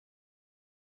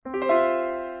I'm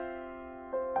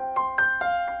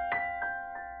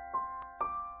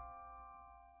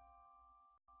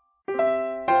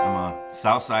a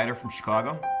South Sider from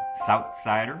Chicago, South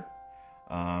Sider.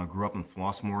 Grew up in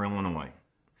Flossmoor, Illinois.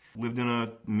 Lived in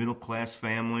a middle-class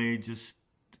family, just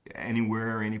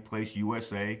anywhere, any place,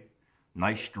 USA.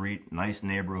 Nice street, nice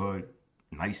neighborhood,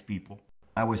 nice people.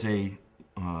 I was a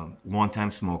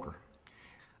long-time smoker.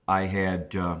 I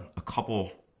had a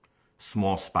couple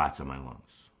small spots on my lungs.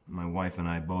 My wife and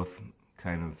I both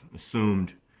kind of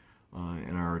assumed,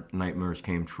 and our nightmares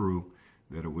came true,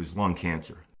 that it was lung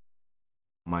cancer.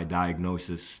 My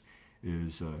diagnosis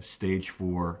is stage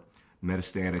 4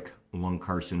 metastatic lung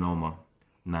carcinoma,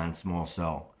 non-small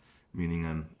cell, meaning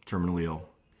I'm terminally ill.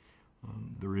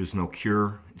 There is no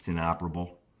cure, it's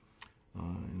inoperable,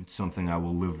 and it's something I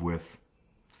will live with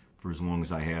for as long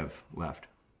as I have left.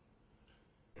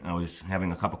 I was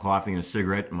having a cup of coffee and a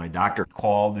cigarette, and my doctor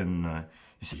called and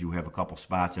he said, "You have a couple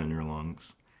spots on your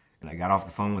lungs." And I got off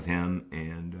the phone with him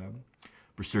and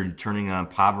proceeded turning on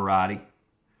Pavarotti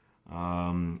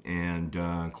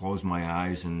and closed my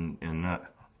eyes and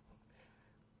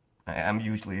I'm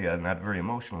usually not very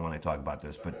emotional when I talk about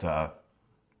this, but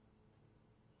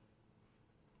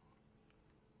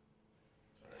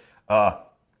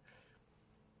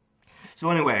so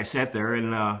anyway, I sat there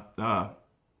and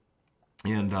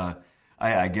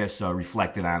I guess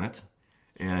reflected on it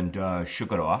and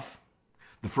shook it off.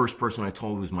 The first person I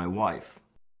told was my wife.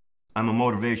 I'm a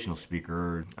motivational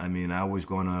speaker. I mean, I was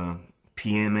going to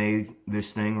PMA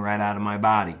this thing right out of my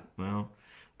body. Well,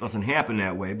 it doesn't happen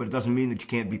that way, but it doesn't mean that you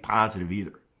can't be positive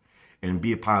either and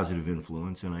be a positive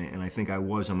influence, and I think I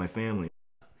was on my family.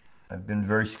 I've been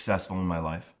very successful in my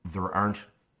life. There aren't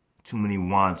too many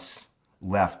wants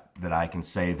left that I can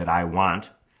say that I want.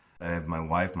 I have my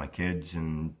wife, my kids,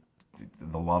 and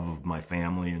the love of my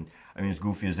family, and I mean, as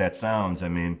goofy as that sounds, I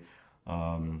mean,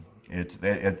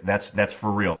 that's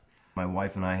for real. My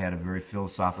wife and I had a very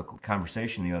philosophical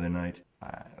conversation the other night.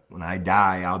 When I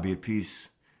die, I'll be at peace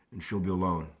and she'll be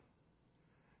alone.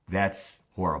 That's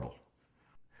horrible.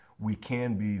 We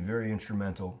can be very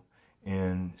instrumental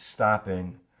in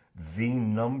stopping the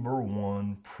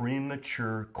 #1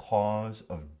 premature cause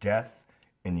of death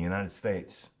in the United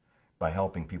States by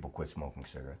helping people quit smoking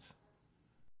cigarettes.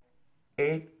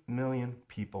 8 million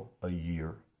people a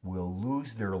year will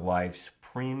lose their lives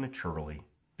prematurely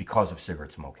because of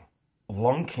cigarette smoking.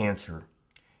 Lung cancer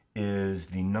is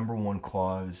the #1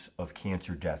 cause of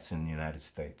cancer deaths in the United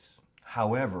States.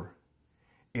 However,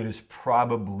 it is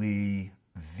probably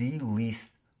the least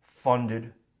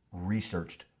funded,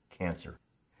 researched cancer.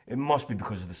 It must be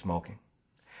because of the smoking.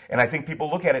 And I think people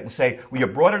look at it and say, well, you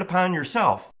brought it upon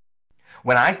yourself.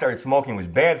 When I started smoking, it was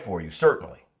bad for you,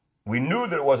 certainly. We knew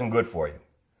that it wasn't good for you.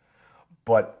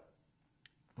 But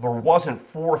there wasn't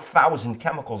 4,000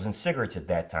 chemicals in cigarettes at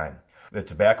that time. The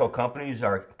tobacco companies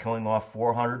are killing off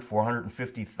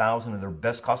 450,000 of their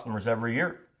best customers every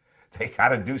year. They got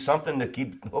to do something to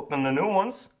keep hooking the new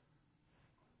ones.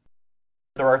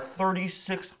 There are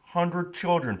 3,600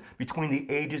 children between the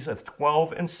ages of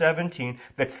 12 and 17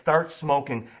 that start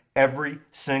smoking every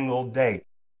single day.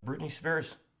 Britney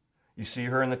Spears, you see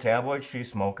her in the tabloids,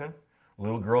 she's smoking.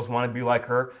 Little girls want to be like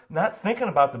her, not thinking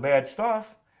about the bad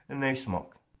stuff, and they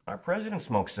smoke. Our president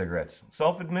smokes cigarettes,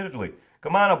 self-admittedly.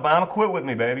 Come on, Obama, quit with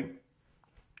me, baby.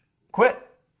 Quit.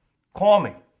 Call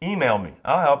me. Email me.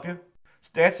 I'll help you.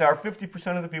 Stats are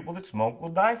 50% of the people that smoke will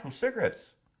die from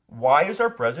cigarettes. Why is our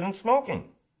president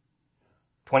smoking?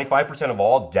 25% of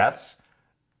all deaths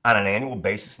on an annual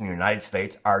basis in the United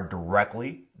States are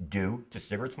directly due to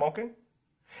cigarette smoking.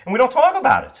 And we don't talk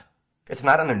about it. It's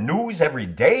not on the news every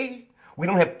day. We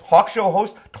don't have talk show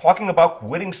hosts talking about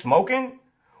quitting smoking.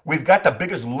 We've got the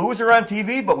biggest loser on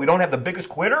TV, but we don't have the biggest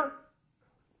quitter.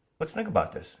 Let's think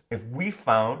about this. If we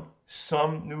found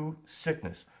some new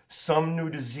sickness, some new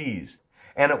disease,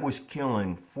 and it was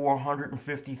killing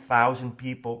 450,000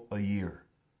 people a year,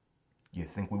 do you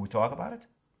think we would talk about it?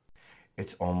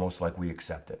 It's almost like we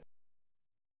accept it.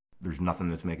 There's nothing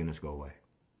that's making this go away.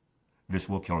 This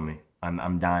will kill me.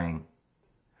 I'm dying.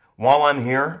 While I'm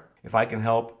here, if I can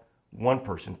help 1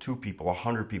 person, 2 people,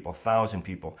 100 people, 1,000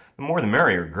 people, the more the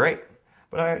merrier, great.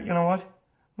 But you know what?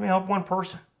 Let me help 1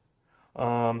 person.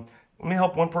 Let me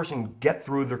help 1 person get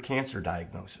through their cancer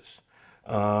diagnosis,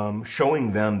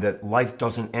 showing them that life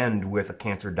doesn't end with a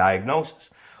cancer diagnosis.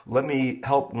 Let me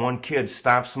help 1 kid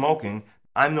stop smoking.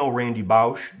 I'm no Randy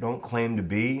Bausch, don't claim to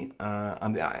be.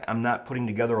 I'm not putting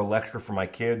together a lecture for my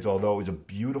kids, although it was a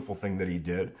beautiful thing that he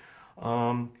did.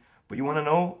 But you want to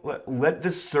know? Let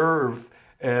this serve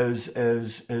as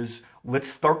let's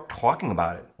start talking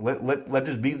about it. Let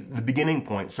this be the beginning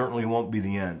point. Certainly won't be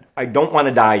the end. I don't want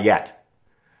to die yet.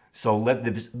 So let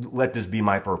this be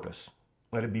my purpose.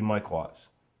 Let it be my cause.